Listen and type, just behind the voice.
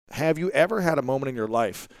Have you ever had a moment in your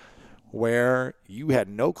life where you had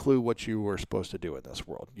no clue what you were supposed to do in this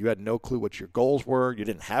world? You had no clue what your goals were. You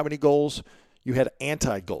didn't have any goals. You had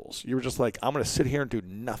anti-goals. You were just like, I'm going to sit here and do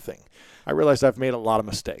nothing. I realized I've made a lot of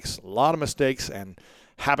mistakes and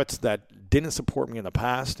habits that didn't support me in the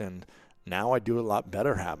past, and now I do a lot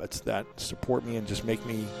better habits that support me and just make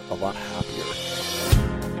me a lot happier.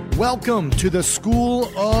 Welcome to the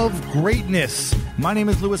School of Greatness. My name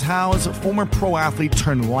is Lewis Howes, a former pro athlete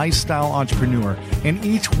turned lifestyle entrepreneur. And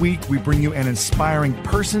each week we bring you an inspiring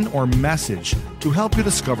person or message to help you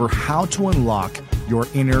discover how to unlock your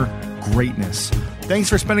inner greatness. Thanks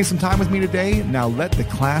for spending some time with me today. Now let the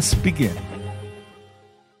class begin.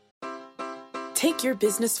 Take your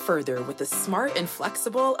business further with the smart and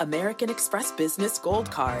flexible American Express Business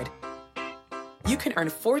Gold Card. You can earn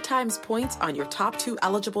 4 times points on your top 2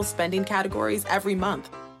 eligible spending categories every month,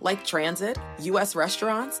 like transit, U.S.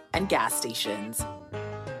 restaurants, and gas stations.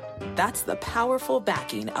 That's the powerful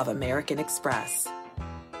backing of American Express.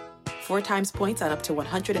 4 times points on up to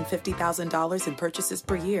 $150,000 in purchases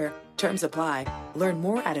per year. Terms apply. Learn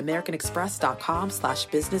more at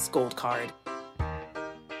americanexpress.com/businessgoldcard.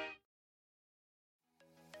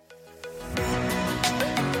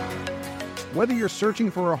 Whether you're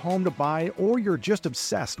searching for a home to buy or you're just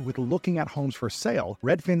obsessed with looking at homes for sale,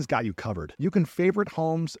 Redfin's got you covered. You can favorite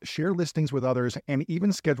homes, share listings with others, and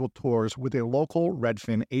even schedule tours with a local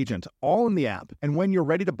Redfin agent, all in the app. And when you're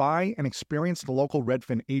ready to buy, an experienced local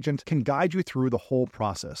Redfin agent can guide you through the whole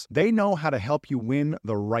process. They know how to help you win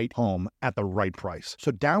the right home at the right price.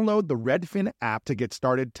 So download the Redfin app to get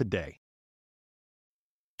started today.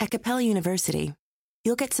 At Capella University,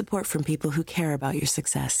 you'll get support from people who care about your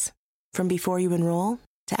success. From before you enroll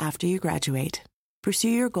to after you graduate, pursue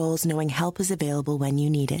your goals knowing help is available when you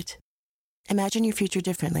need it. Imagine your future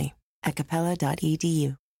differently at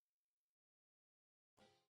capella.edu.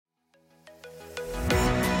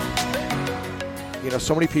 You know,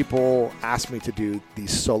 so many people ask me to do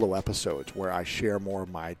these solo episodes where I share more of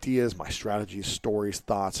my ideas, my strategies, stories,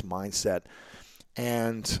 thoughts, mindset.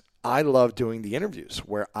 And I love doing the interviews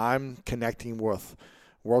where I'm connecting with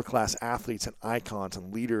world-class athletes and icons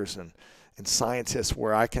and leaders and scientists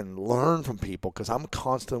where I can learn from people because I'm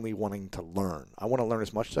constantly wanting to learn. I want to learn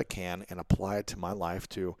as much as I can and apply it to my life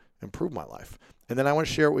to improve my life. And then I want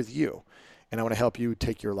to share it with you. And I want to help you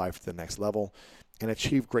take your life to the next level and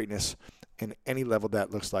achieve greatness in any level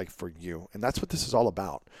that looks like for you. And that's what this is all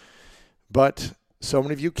about. But so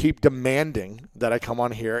many of you keep demanding that I come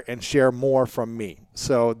on here and share more from me.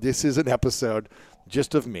 So this is an episode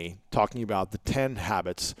just of me talking about the 10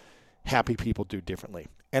 habits happy people do differently.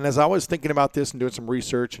 And as I was thinking about this and doing some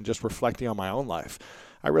research and just reflecting on my own life,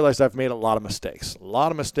 I realized I've made a lot of mistakes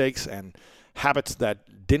and habits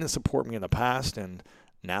that didn't support me in the past. And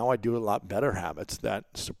now I do a lot better habits that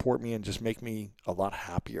support me and just make me a lot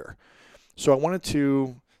happier. So I wanted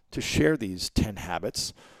to share these 10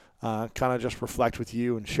 habits, kind of just reflect with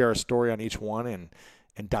you and share a story on each one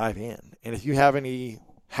and dive in. And if you have any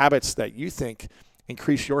habits that you think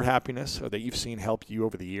increase your happiness or that you've seen help you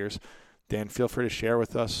over the years, then feel free to share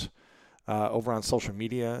with us over on social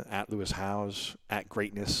media at Lewis Howes, at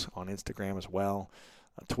Greatness on Instagram as well,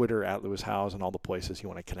 Twitter at Lewis Howes, and all the places you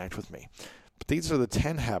want to connect with me. But these are the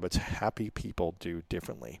 10 habits happy people do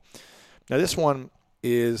differently. Now this one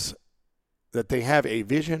is that they have a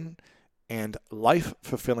vision and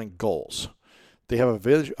life-fulfilling goals. They have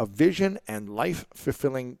a vision and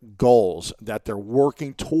life-fulfilling goals that they're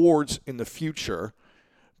working towards in the future,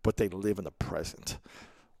 but they live in the present.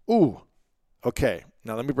 Ooh, okay.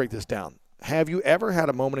 Now let me break this down. Have you ever had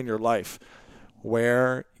a moment in your life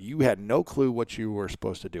where you had no clue what you were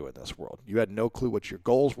supposed to do in this world? You had no clue what your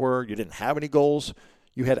goals were. You didn't have any goals.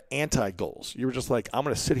 You had anti-goals. You were just like, I'm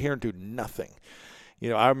going to sit here and do nothing. You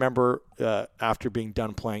know, I remember after being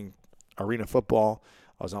done playing arena football,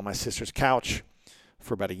 I was on my sister's couch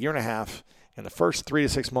for about 1.5 years, and the first 3 to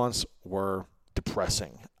 6 months were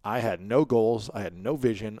depressing. I had no goals. I had no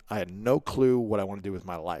vision. I had no clue what I want to do with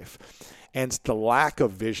my life. And it's the lack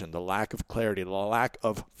of vision, the lack of clarity, the lack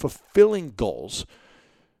of fulfilling goals.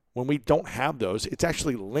 When we don't have those, it's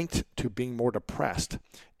actually linked to being more depressed.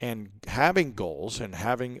 And having goals and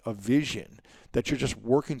having a vision that you're just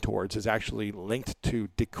working towards is actually linked to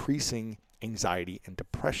decreasing anxiety and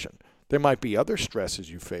depression. There might be other stresses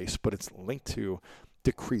you face, but it's linked to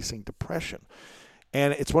decreasing depression.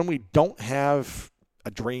 And it's when we don't have a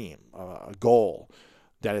dream, a goal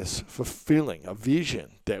that is fulfilling, a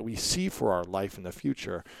vision that we see for our life in the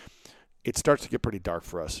future, it starts to get pretty dark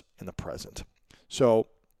for us in the present. So,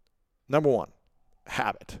 number one,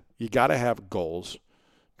 habit. You got to have goals,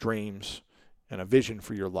 dreams, and a vision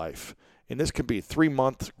for your life And this could be a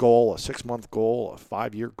 3-month goal, a 6-month goal, a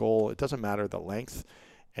 5-year goal. It doesn't matter the length.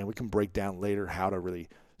 And we can break down later how to really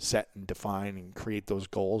set and define and create those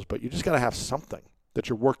goals. But you just got to have something that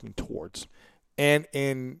you're working towards. And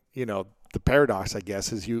in, the paradox, I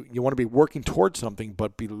guess, is you want to be working towards something,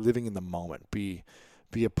 but be living in the moment. Be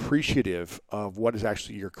appreciative of what is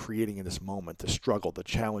actually you're creating in this moment, the struggle, the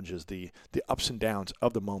challenges, the ups and downs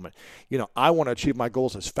of the moment. I want to achieve my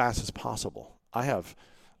goals as fast as possible. I have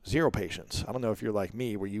zero patience. I don't know if you're like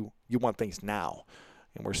me, where you want things now.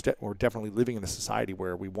 And we're definitely living in a society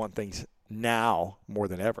where we want things now more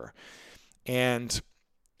than ever. And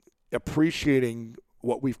appreciating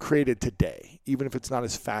what we've created today, even if it's not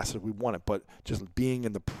as fast as we want it, but just being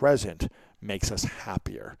in the present makes us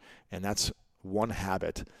happier. And that's one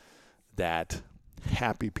habit that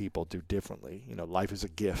happy people do differently. Life is a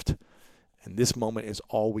gift, and this moment is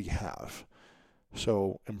all we have.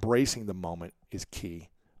 So embracing the moment is key,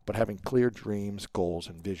 but having clear dreams, goals,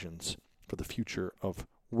 and visions for the future of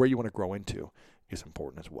where you want to grow into is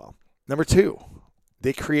important as well. Number 2,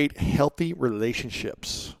 they create healthy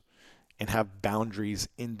relationships and have boundaries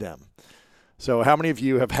in them. So how many of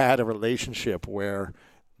you have had a relationship where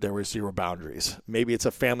there were zero boundaries? Maybe it's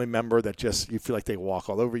a family member that just, you feel like they walk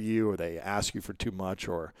all over you, or they ask you for too much,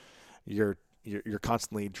 or you're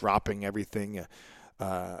constantly dropping everything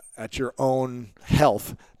at your own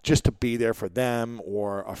health just to be there for them,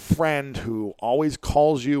 or a friend who always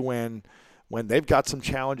calls you when they've got some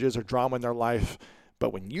challenges or drama in their life,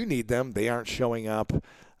 but when you need them, they aren't showing up.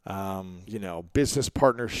 Business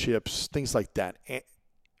partnerships, things like that.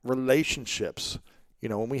 Relationships,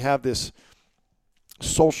 when we have this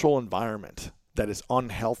social environment that is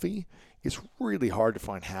unhealthy, it's really hard to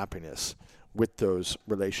find happiness with those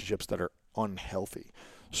relationships that are unhealthy.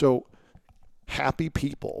 So happy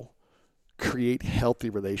people create healthy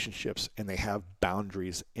relationships, and they have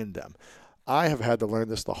boundaries in them. I have had to learn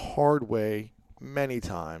this the hard way many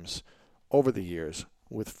times over the years,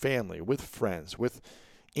 with family, with friends, with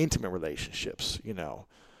intimate relationships.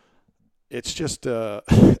 It's just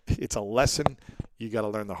it's a lesson you got to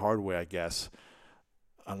learn the hard way, I guess,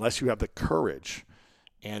 unless you have the courage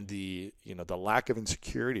and the lack of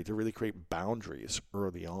insecurity to really create boundaries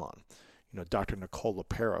early on. Dr. Nicole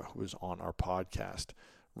LePera, who was on our podcast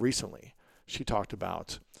recently, she talked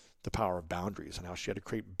about the power of boundaries and how she had to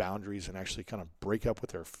create boundaries and actually kind of break up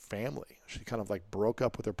with her family. She kind of broke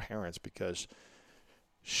up with her parents because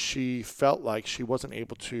she felt like she wasn't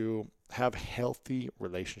able to have healthy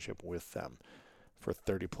relationship with them for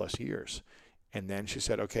 30 plus years. And then she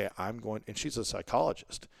said, okay, and she's a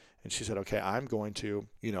psychologist, and she said, okay, I'm going to,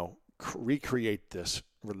 recreate this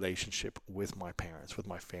relationship with my parents, with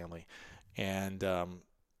my family. And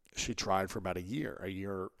she tried for about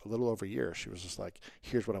a little over a year. She was just like,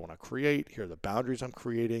 here's what I want to create. Here are the boundaries I'm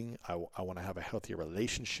creating. I want to have a healthier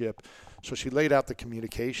relationship. So she laid out the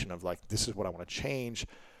communication of this is what I want to change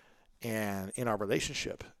and in our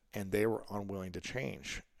relationship. And they were unwilling to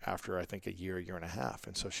change after, I think, a year and a half.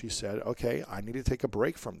 And so she said, okay, I need to take a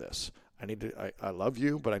break from this. I love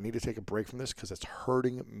you, but I need to take a break from this because it's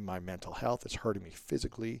hurting my mental health. It's hurting me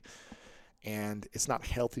physically. And it's not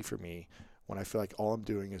healthy for me when I feel like all I'm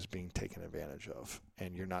doing is being taken advantage of,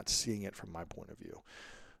 and you're not seeing it from my point of view.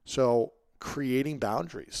 So creating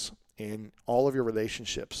boundaries in all of your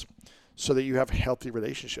relationships so that you have healthy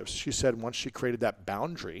relationships. She said once she created that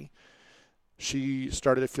boundary, she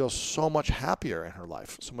started to feel so much happier in her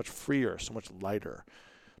life, so much freer, so much lighter.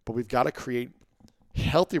 But we've got to create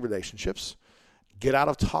healthy relationships, get out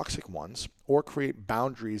of toxic ones, or create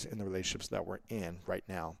boundaries in the relationships that we're in right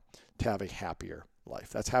now to have a happier life.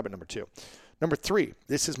 That's habit number 2. Number 3,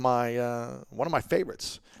 this is my one of my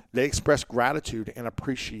favorites. They express gratitude and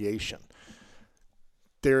appreciation.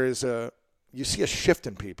 You see a shift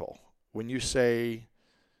in people when you say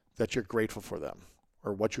that you're grateful for them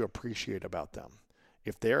or what you appreciate about them.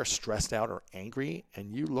 If they're stressed out or angry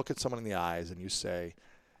and you look at someone in the eyes and you say,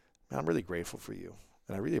 man, I'm really grateful for you,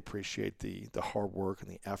 and I really appreciate the hard work and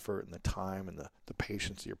the effort and the time and the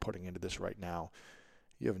patience that you're putting into this right now.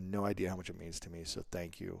 You have no idea how much it means to me, so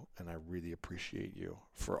thank you, and I really appreciate you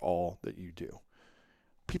for all that you do.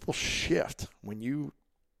 People shift. When you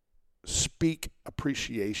speak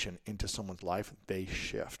appreciation into someone's life, they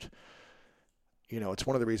shift. It's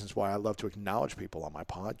one of the reasons why I love to acknowledge people on my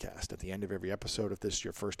podcast. At the end of every episode, if this is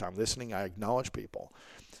your first time listening, I acknowledge people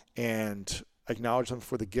and acknowledge them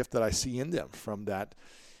for the gift that I see in them from that,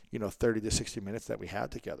 30 to 60 minutes that we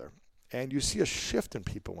had together. And you see a shift in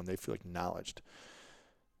people when they feel acknowledged.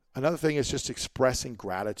 Another thing is just expressing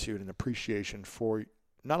gratitude and appreciation for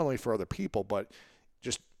not only for other people, but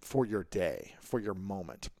just for your day, for your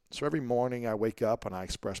moment. So every morning I wake up and I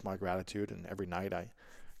express my gratitude, and every night I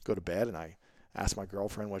go to bed and I ask my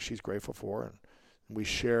girlfriend what she's grateful for, and we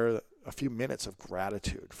share a few minutes of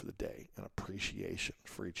gratitude for the day and appreciation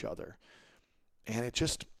for each other. And it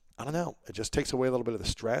just, I don't know, it just takes away a little bit of the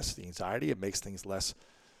stress, the anxiety. It makes things less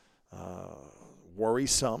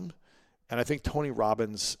worrisome. And I think Tony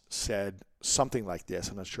Robbins said something like this.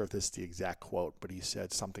 I'm not sure if this is the exact quote, but he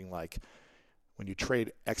said something like, when you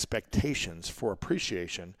trade expectations for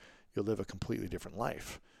appreciation, you'll live a completely different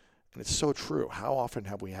life. And it's so true. How often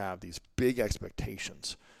have we had these big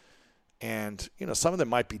expectations? And, some of them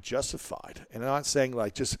might be justified. And I'm not saying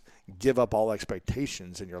like just give up all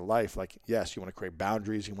expectations in your life. Like, yes, you want to create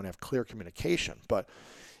boundaries, you want to have clear communication. But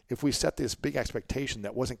if we set this big expectation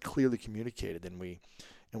that wasn't clearly communicated and we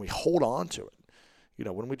hold on to it,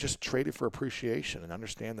 when we just trade it for appreciation and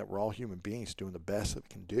understand that we're all human beings doing the best that we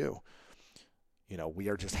can do, we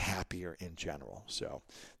are just happier in general. So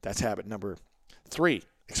that's habit number 3,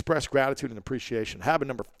 express gratitude and appreciation. Habit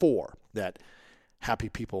number 4 that happy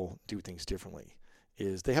people do things differently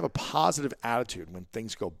is they have a positive attitude when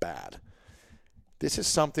things go bad. This is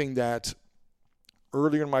something that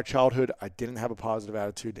earlier in my childhood, I didn't have a positive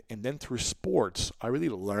attitude. And then through sports, I really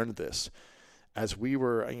learned this as we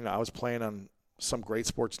were, I was playing on some great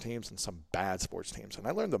sports teams and some bad sports teams. And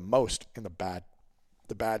I learned the most in the bad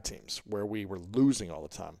teams where we were losing all the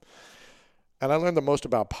time. And I learned the most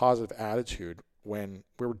about positive attitude when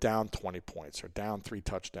we were down 20 points or down 3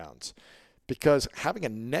 touchdowns. Because having a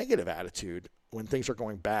negative attitude when things are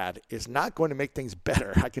going bad is not going to make things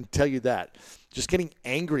better. I can tell you that. Just getting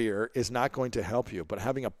angrier is not going to help you. But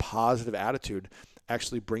having a positive attitude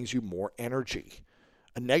actually brings you more energy.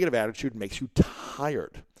 A negative attitude makes you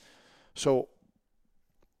tired. So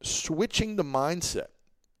switching the mindset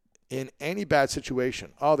in any bad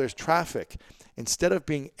situation, there's traffic. Instead of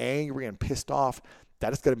being angry and pissed off,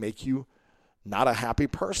 that is going to make you not a happy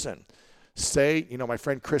person. Say, my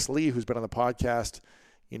friend Chris Lee, who's been on the podcast,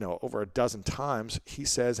 over a dozen times, he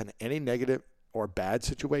says in any negative or bad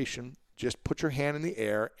situation, just put your hand in the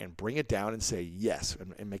air and bring it down and say yes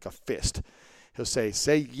and make a fist. He'll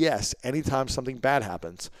say yes anytime something bad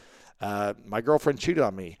happens. My girlfriend cheated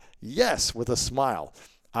on me. Yes, with a smile.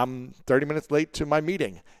 I'm 30 minutes late to my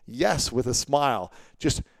meeting. Yes, with a smile.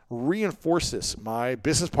 Just reinforce this. My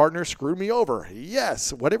business partner screwed me over.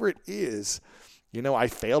 Yes, whatever it is. I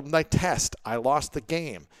failed my test. I lost the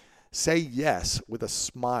game. Say yes with a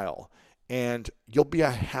smile, and you'll be a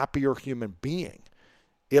happier human being.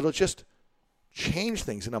 It'll just change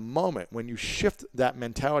things in a moment when you shift that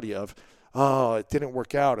mentality of, it didn't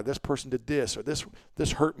work out, or this person did this, or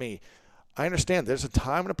this hurt me. I understand there's a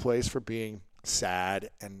time and a place for being sad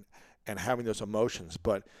and having those emotions,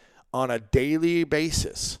 but on a daily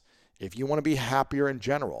basis, if you want to be happier in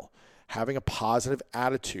general, having a positive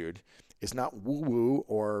attitude is not woo-woo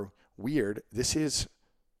or weird. This is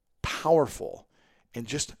powerful. And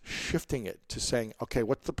just shifting it to saying, okay,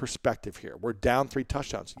 what's the perspective here? We're down 3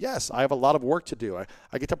 touchdowns. Yes, I have a lot of work to do.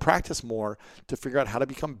 I get to practice more to figure out how to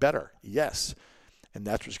become better. Yes. And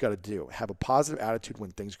that's what you got to do. Have a positive attitude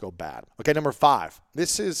when things go bad. Okay, number 5.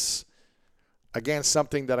 This is, again,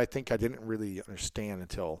 something that I think I didn't really understand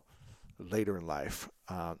until later in life.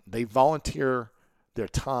 They volunteer their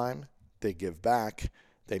time. They give back.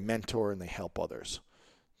 They mentor and they help others.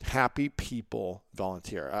 Happy people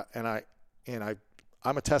volunteer.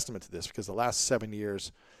 I'm a testament to this because the last 7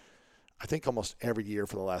 years, I think almost every year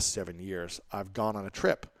for the last 7 years, I've gone on a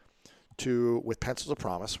trip with Pencils of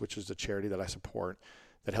Promise, which is a charity that I support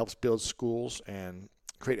that helps build schools and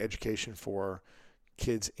create education for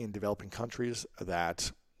kids in developing countries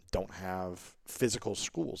that don't have physical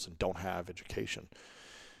schools and don't have education.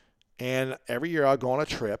 And every year I'll go on a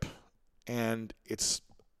trip, and it's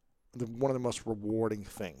one of the most rewarding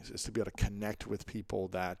things is to be able to connect with people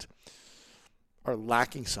that are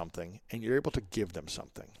lacking something, and you're able to give them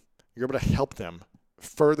something. You're able to help them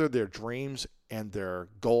further their dreams and their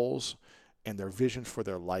goals and their vision for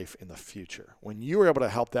their life in the future. When you are able to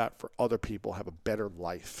help that for other people have a better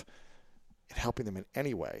life and helping them in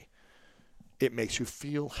any way, it makes you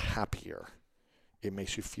feel happier. It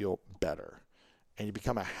makes you feel better. And you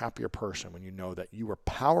become a happier person when you know that you are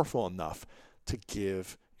powerful enough to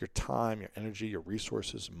give your time, your energy, your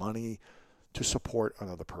resources, money to support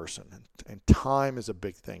another person. And time is a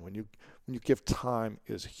big thing. When you give time,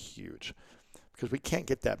 it is huge because we can't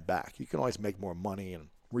get that back. You can always make more money and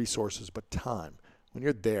resources, but time, when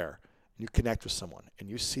you're there and you connect with someone and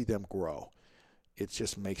you see them grow, it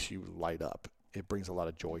just makes you light up. It brings a lot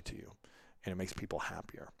of joy to you and it makes people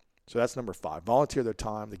happier. So that's number 5. Volunteer their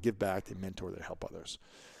time, they give back, they mentor, they help others.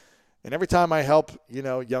 And every time I help,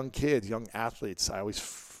 young kids, young athletes, I always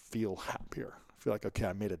feel happier. Feel like, okay,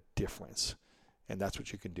 I made a difference. And that's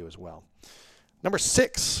what you can do as well. Number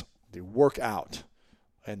 6, they work out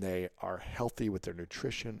and they are healthy with their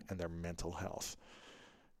nutrition and their mental health.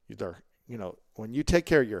 When you take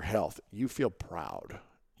care of your health, you feel proud.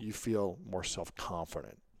 You feel more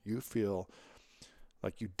self-confident. You feel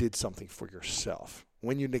like you did something for yourself.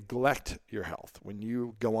 When you neglect your health, when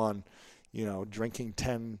you go on, drinking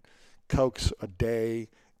 10 Cokes a day,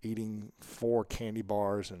 eating 4 candy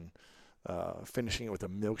bars and finishing it with a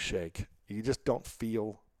milkshake, you just don't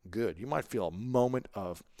feel good. You might feel a moment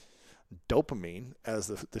of dopamine as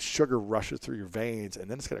the sugar rushes through your veins, and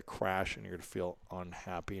then it's going to crash and you're going to feel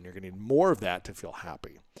unhappy, and you're going to need more of that to feel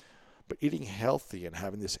happy. But eating healthy and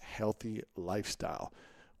having this healthy lifestyle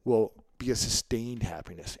will be a sustained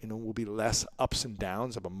happiness, and it will be less ups and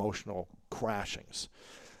downs of emotional crashings.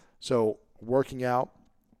 So working out,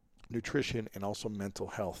 nutrition, and also mental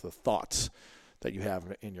health, the thoughts that you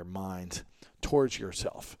have in your mind towards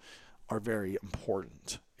yourself are very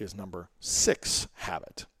important, is number 6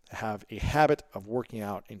 habit. Have a habit of working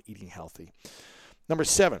out and eating healthy. Number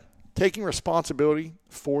 7, taking responsibility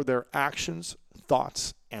for their actions,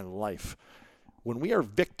 thoughts, and life. When we are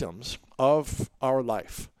victims of our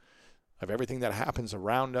life, of everything that happens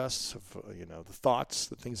around us, of the thoughts,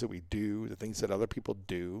 the things that we do, the things that other people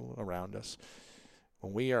do around us,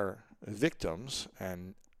 when we are victims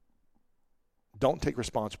and don't take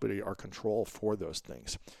responsibility or control for those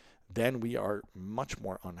things, then we are much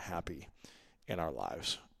more unhappy in our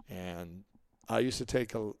lives. And I used to take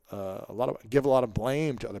give a lot of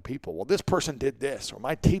blame to other people. Well, this person did this, or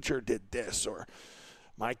my teacher did this, or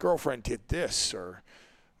my girlfriend did this, or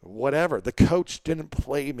whatever. The coach didn't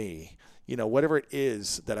play me. Whatever it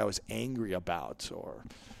is that I was angry about or,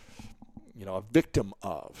 a victim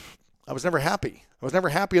of. I was never happy. I was never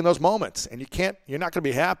happy in those moments. And you're not going to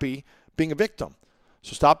be happy being a victim.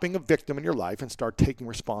 So stop being a victim in your life and start taking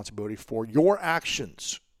responsibility for your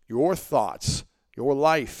actions, your thoughts, your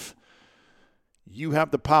life. You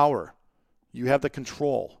have the power. You have the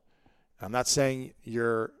control. I'm not saying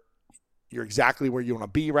you're exactly where you want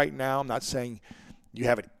to be right now. I'm not saying you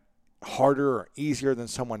have it harder or easier than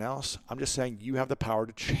someone else. I'm just saying you have the power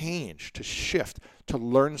to change, to shift, to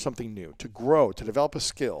learn something new, to grow, to develop a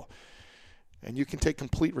skill. And you can take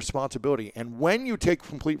complete responsibility. And when you take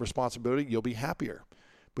complete responsibility, you'll be happier.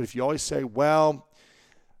 But if you always say, well,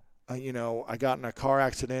 I got in a car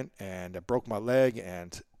accident and I broke my leg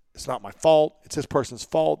and it's not my fault. It's this person's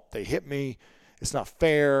fault. They hit me. It's not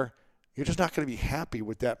fair. You're just not going to be happy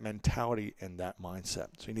with that mentality and that mindset.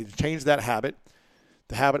 So you need to change that habit,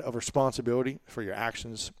 the habit of responsibility for your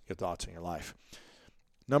actions, your thoughts, and your life.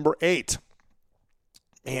 Number 8,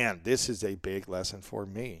 and this is a big lesson for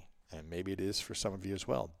me, and maybe it is for some of you as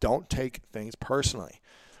well. Don't take things personally.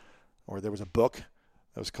 Or there was a book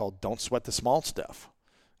that was called Don't Sweat the Small Stuff.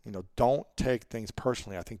 Don't take things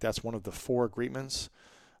personally. I think that's one of the 4 agreements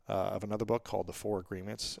of another book called The 4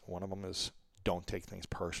 Agreements. One of them is don't take things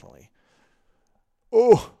personally.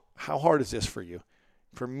 Oh, how hard is this for you?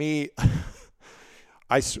 For me,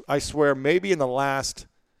 I swear maybe in the last,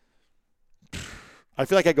 I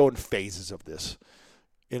feel like I go in phases of this.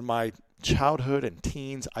 In my childhood and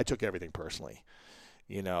teens, I took everything personally.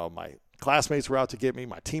 My classmates were out to get me,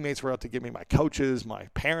 my teammates were out to get me, my coaches, my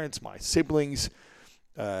parents, my siblings,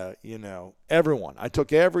 everyone. I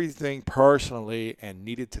took everything personally and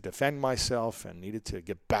needed to defend myself and needed to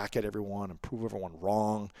get back at everyone and prove everyone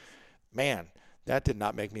wrong. Man, that did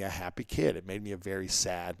not make me a happy kid. It made me a very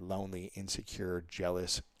sad, lonely, insecure,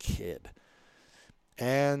 jealous kid.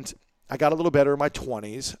 And I got a little better in my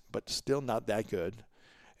 20s, but still not that good.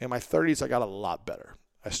 In my 30s, I got a lot better.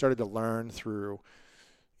 I started to learn through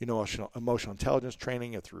emotional intelligence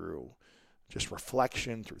training and through just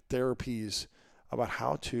reflection, through therapies, about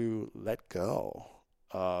how to let go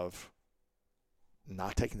of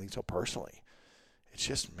not taking things so personally. It's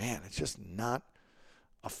just not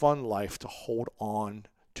a fun life to hold on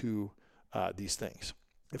to these things.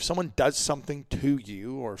 If someone does something to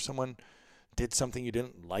you, or if someone did something you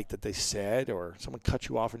didn't like that they said, or someone cut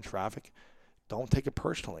you off in traffic, don't take it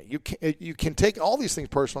personally. You can take all these things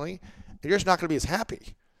personally, and you're just not going to be as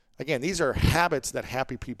happy. Again, these are habits that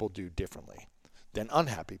happy people do differently than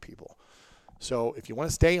unhappy people. So if you want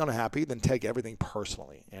to stay unhappy, then take everything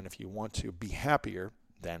personally. And if you want to be happier,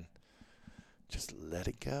 then just let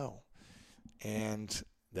it go. And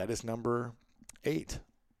that is number 8.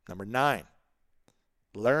 Number 9,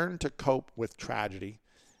 learn to cope with tragedy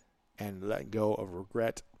and let go of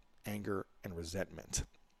regret, anger, and resentment.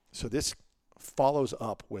 So this follows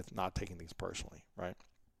up with not taking things personally, right?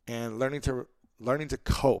 And learning to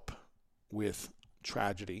cope with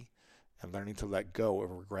tragedy and learning to let go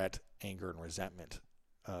of regret, anger, and resentment.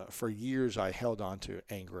 For years, I held on to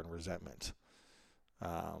anger and resentment.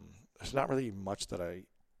 There's not really much that I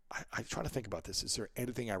try to think about this. Is there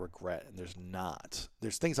anything I regret? And there's not.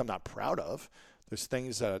 There's things I'm not proud of. There's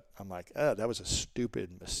things that I'm like, that was a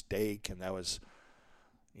stupid mistake. And that was,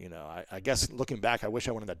 I guess looking back, I wish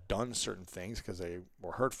I wouldn't have done certain things because they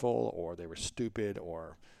were hurtful or they were stupid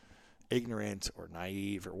or ignorant or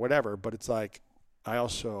naive or whatever. But it's like, I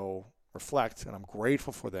also reflect and I'm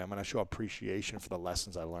grateful for them, and I show appreciation for the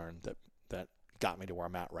lessons I learned that got me to where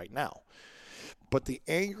I'm at right now. But the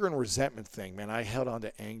anger and resentment thing, man, I held on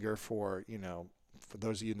to anger for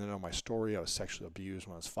those of you that know my story, I was sexually abused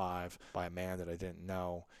when I was 5 by a man that I didn't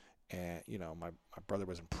know. And, my brother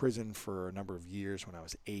was in prison for a number of years when I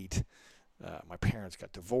was 8. My parents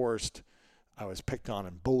got divorced. I was picked on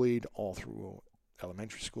and bullied all through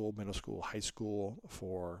elementary school, middle school, high school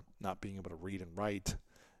for not being able to read and write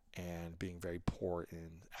and being very poor in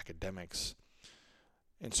academics.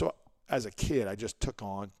 And so as a kid, I just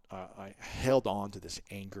I held on to this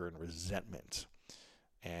anger and resentment.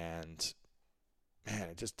 And man,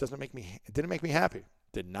 it just didn't make me happy.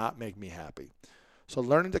 Did not make me happy. So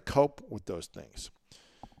learning to cope with those things,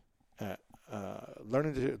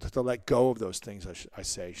 learning to let go of those things, I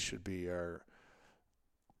say should be a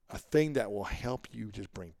thing that will help you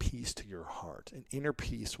just bring peace to your heart. And inner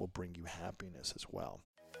peace will bring you happiness as well.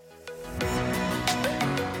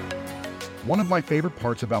 One of my favorite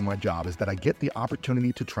parts about my job is that I get the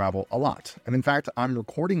opportunity to travel a lot. And in fact, I'm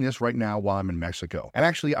recording this right now while I'm in Mexico. And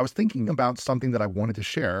actually, I was thinking about something that I wanted to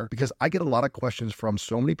share because I get a lot of questions from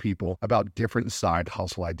so many people about different side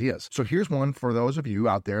hustle ideas. So here's one for those of you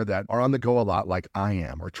out there that are on the go a lot like I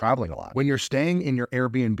am, or traveling a lot. When you're staying in your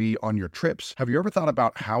Airbnb on your trips, have you ever thought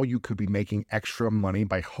about how you could be making extra money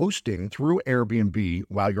by hosting through Airbnb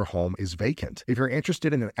while your home is vacant? If you're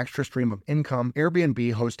interested in an extra stream of income,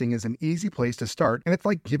 Airbnb hosting is an easy place to start, and it's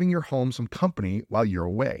like giving your home some company while you're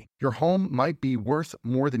away. Your home might be worth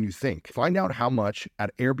more than you think. Find out how much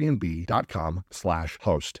at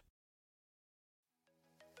airbnb.com/host.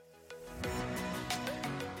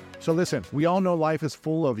 So listen, we all know life is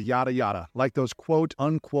full of yada yada, like those quote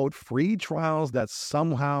unquote free trials that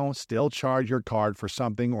somehow still charge your card for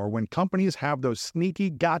something, or when companies have those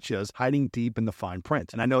sneaky gotchas hiding deep in the fine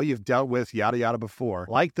print. And I know you've dealt with yada yada before,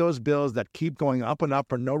 like those bills that keep going up and up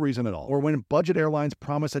for no reason at all, or when budget airlines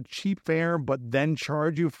promise a cheap fare but then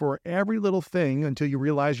charge you for every little thing until you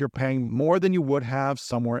realize you're paying more than you would have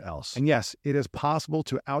somewhere else. And yes, it is possible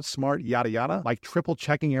to outsmart yada yada, like triple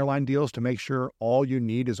checking airline deals to make sure all you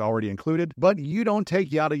need is already included, but you don't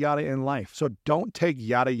take yada yada in life. So don't take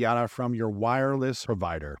yada yada from your wireless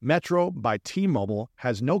provider. Metro by T-Mobile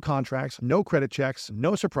has no contracts, no credit checks,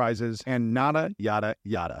 no surprises, and nada yada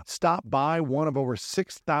yada. Stop by one of over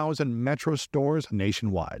 6,000 Metro stores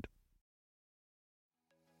nationwide.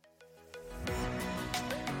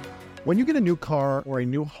 When you get a new car or a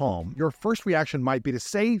new home, your first reaction might be to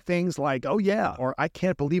say things like, oh yeah, or I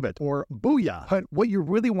can't believe it, or booyah. But what you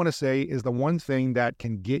really want to say is the one thing that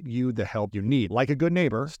can get you the help you need. Like a good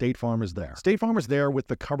neighbor, State Farm is there. State Farm is there with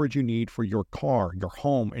the coverage you need for your car, your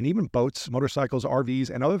home, and even boats, motorcycles, RVs,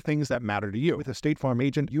 and other things that matter to you. With a State Farm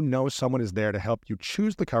agent, you know someone is there to help you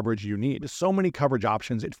choose the coverage you need. With so many coverage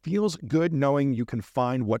options, it feels good knowing you can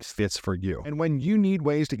find what fits for you. And when you need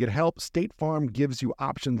ways to get help, State Farm gives you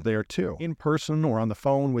options there too, in person or on the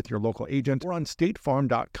phone with your local agent, or on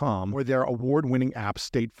statefarm.com, where their award-winning app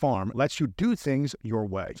State Farm lets you do things your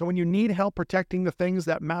way. So when you need help protecting the things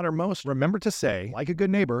that matter most, remember to say, like a good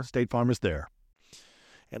neighbor, State Farm is there.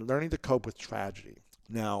 And learning to cope with tragedy.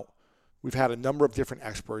 Now, we've had a number of different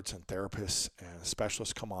experts and therapists and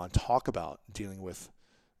specialists come on talk about dealing with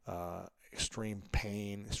extreme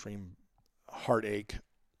pain, extreme heartache,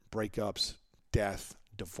 breakups, death,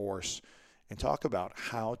 divorce, and talk about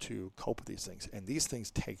how to cope with these things. And these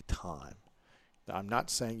things take time. Now, I'm not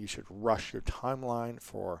saying you should rush your timeline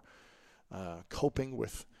for coping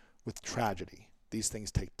with tragedy. These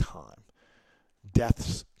things take time.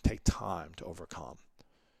 Deaths take time to overcome.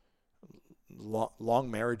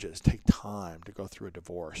 Long marriages take time to go through a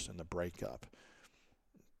divorce and the breakup.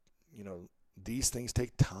 These things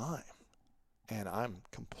take time. And I'm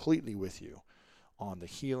completely with you on the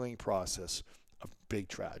healing process of big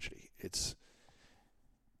tragedy.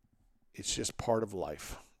 It's just part of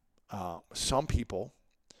life. Some people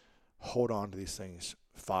hold on to these things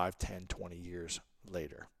 5, 10, 20 years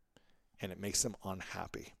later, and it makes them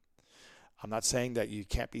unhappy. I'm not saying that you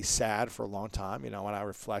can't be sad for a long time. When I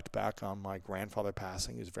reflect back on my grandfather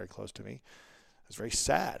passing, he was very close to me. It was very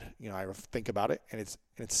sad. I think about it, and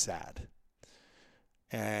it's sad.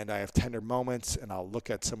 and I have tender moments, and I'll look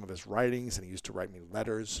at some of his writings, and he used to write me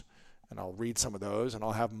letters, and I'll read some of those, and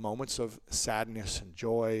I'll have moments of sadness and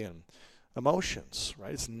joy and emotions,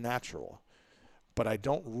 right? It's natural. But I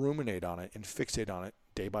don't ruminate on it and fixate on it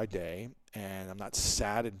day by day, and I'm not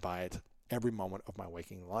saddened by it every moment of my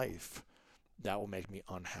waking life. That will make me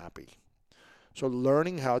unhappy. So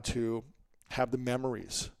learning how to have the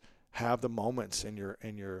memories, have the moments in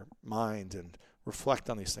your mind and reflect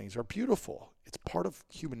on these things are beautiful. It's part of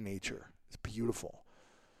human nature. It's beautiful.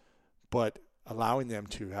 But allowing them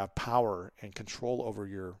to have power and control over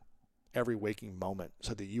your every waking moment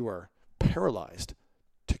so that you are paralyzed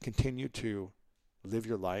to continue to live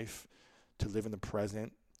your life, to live in the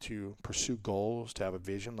present, to pursue goals, to have a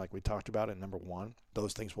vision like we talked about in number 1,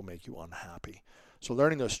 those things will make you unhappy. So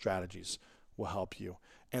learning those strategies will help you.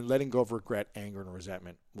 And letting go of regret, anger, and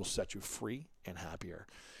resentment will set you free and happier.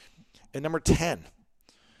 And number 10,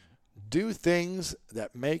 do things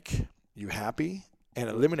that make you happy and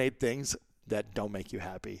eliminate things that don't make you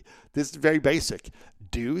happy. This is very basic.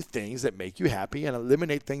 Do things that make you happy and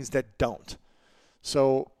eliminate things that don't.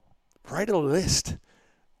 So write a list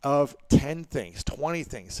of 10 things, 20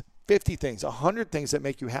 things, 50 things, 100 things that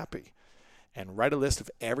make you happy. And write a list of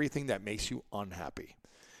everything that makes you unhappy.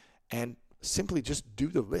 And simply just do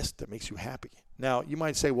the list that makes you happy. Now, you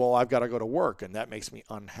might say, well, I've got to go to work and that makes me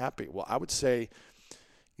unhappy. Well, I would say,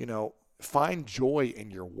 find joy in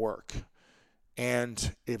your work.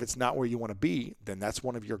 And if it's not where you want to be, then that's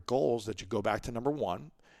one of your goals that you go back to number 1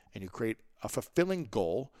 and you create a fulfilling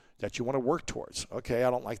goal that you want to work towards. Okay, I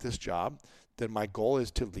don't like this job. Then my goal is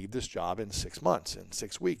to leave this job in 6 months, in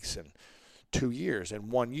 6 weeks, in 2 years, in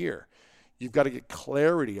 1 year. You've got to get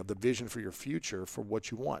clarity of the vision for your future for what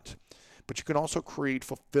you want. But you can also create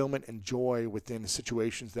fulfillment and joy within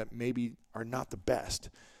situations that maybe are not the best.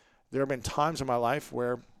 There have been times in my life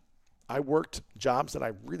where I worked jobs that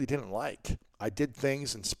I really didn't like. I did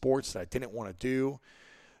things in sports that I didn't want to do,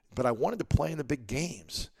 but I wanted to play in the big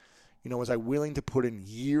games. Was I willing to put in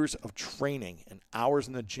years of training and hours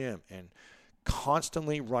in the gym and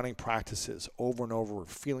constantly running practices over and over,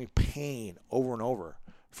 feeling pain over and over?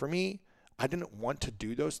 For me, I didn't want to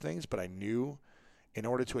do those things, but I knew in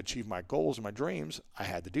order to achieve my goals and my dreams, I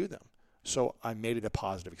had to do them. So I made it a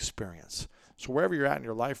positive experience. So wherever you're at in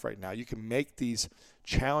your life right now, you can make these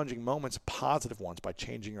challenging moments positive ones by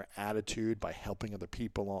changing your attitude, by helping other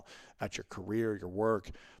people at your career, your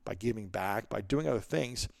work, by giving back, by doing other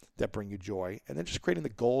things that bring you joy, and then just creating the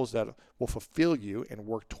goals that will fulfill you and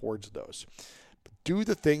work towards those. Do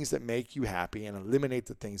the things that make you happy and eliminate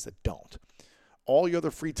the things that don't. All your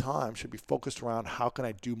other free time should be focused around how can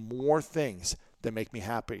I do more things that make me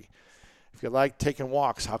happy. If you like taking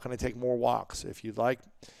walks, how can I take more walks? If you like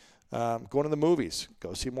going to the movies,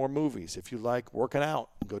 go see more movies. If you like working out,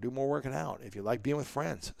 go do more working out. If you like being with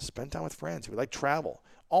friends, spend time with friends. If you like travel,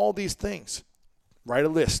 all these things, write a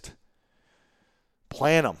list,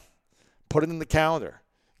 plan them, put it in the calendar,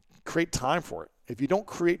 create time for it. If you don't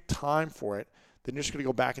create time for it, then you're just going to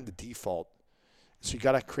go back into default. So you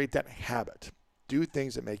got to create that habit. Do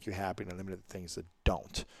things that make you happy and eliminate the things that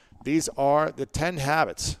don't. These are the 10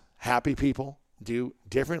 habits happy people do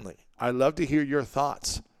differently. I'd love to hear your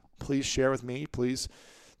thoughts. Please share with me. Please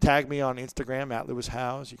tag me on Instagram at Lewis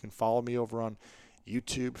Howes. You can follow me over on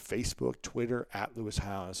YouTube, Facebook, Twitter at Lewis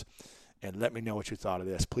Howes, and let me know what you thought of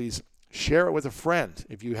this. Please share it with a friend.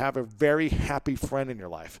 If you have a very happy friend in your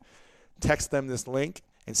life, text them this link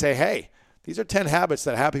and say, hey, these are 10 habits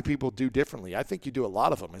that happy people do differently. I think you do a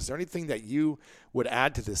lot of them. Is there anything that you would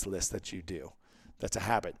add to this list that you do that's a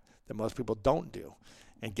habit that most people don't do?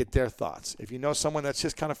 And get their thoughts. If you know someone that's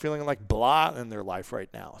just kind of feeling like blah in their life right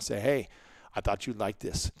now, say, hey, I thought you'd like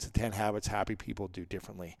this. It's the 10 habits happy people do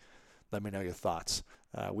differently. Let me know your thoughts.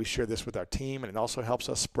 We share this with our team, and it also helps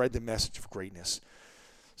us spread the message of greatness.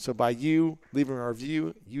 So by you leaving a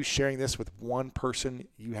review, you sharing this with one person,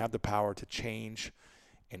 you have the power to change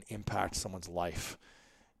and impact someone's life.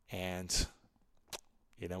 And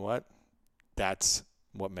you know what? That's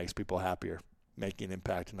what makes people happier, making an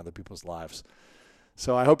impact in other people's lives.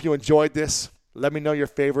 So I hope you enjoyed this. Let me know your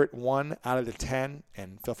favorite one out of the 10,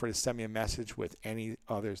 and feel free to send me a message with any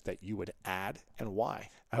others that you would add and why.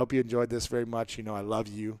 I hope you enjoyed this very much. You know I love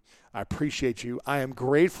you. I appreciate you. I am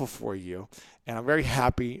grateful for you, and I'm very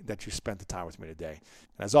happy that you spent the time with me today.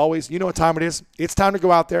 And as always, you know what time it is. It's time to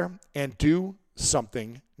go out there and do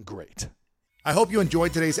something great. I hope you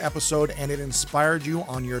enjoyed today's episode and it inspired you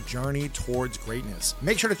on your journey towards greatness.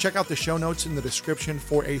 Make sure to check out the show notes in the description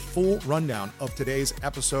for a full rundown of today's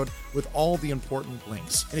episode with all the important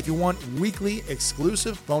links. And if you want weekly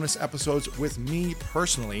exclusive bonus episodes with me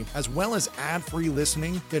personally, as well as ad-free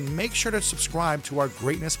listening, then make sure to subscribe to our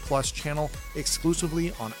Greatness Plus channel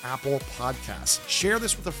exclusively on Apple Podcasts. Share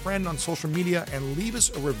this with a friend on social media and leave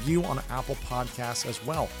us a review on Apple Podcasts as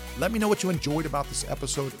well. Let me know what you enjoyed about this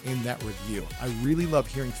episode in that review. I really love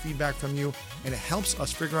hearing feedback from you, and it helps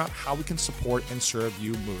us figure out how we can support and serve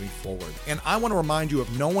you moving forward. And I want to remind you,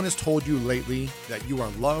 if no one has told you lately, that you are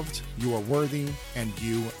loved, you are worthy, and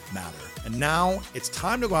you matter. And now it's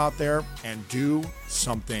time to go out there and do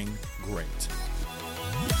something great.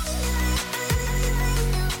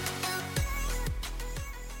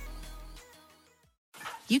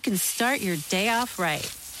 You can start your day off right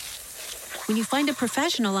when you find a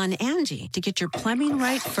professional on Angie to get your plumbing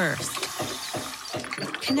right first.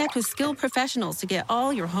 Connect with skilled professionals to get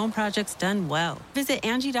all your home projects done well. Visit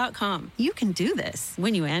Angie.com. You can do this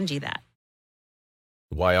when you Angie that.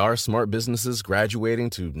 Why are smart businesses graduating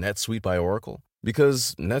to NetSuite by Oracle?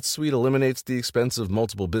 Because NetSuite eliminates the expense of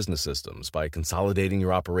multiple business systems by consolidating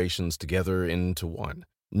your operations together into one.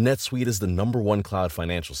 NetSuite is the #1 cloud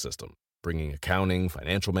financial system, bringing accounting,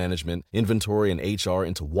 financial management, inventory, and HR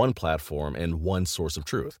into one platform and one source of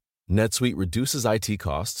truth. NetSuite reduces IT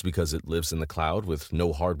costs because it lives in the cloud with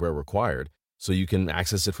no hardware required, so you can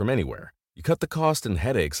access it from anywhere. You cut the cost and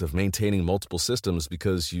headaches of maintaining multiple systems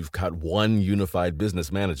because you've got one unified business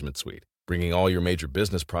management suite. Bringing all your major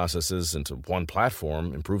business processes into one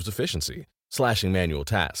platform improves efficiency, slashing manual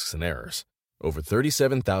tasks and errors. Over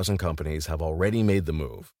 37,000 companies have already made the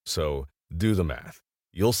move, so do the math.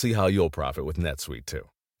 You'll see how you'll profit with NetSuite too.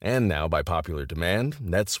 And now, by popular demand,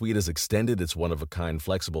 NetSuite has extended its one-of-a-kind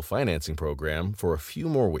flexible financing program for a few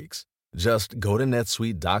more weeks. Just go to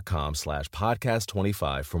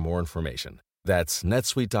netsuite.com/podcast25 for more information. That's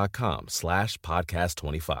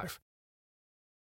netsuite.com/podcast25.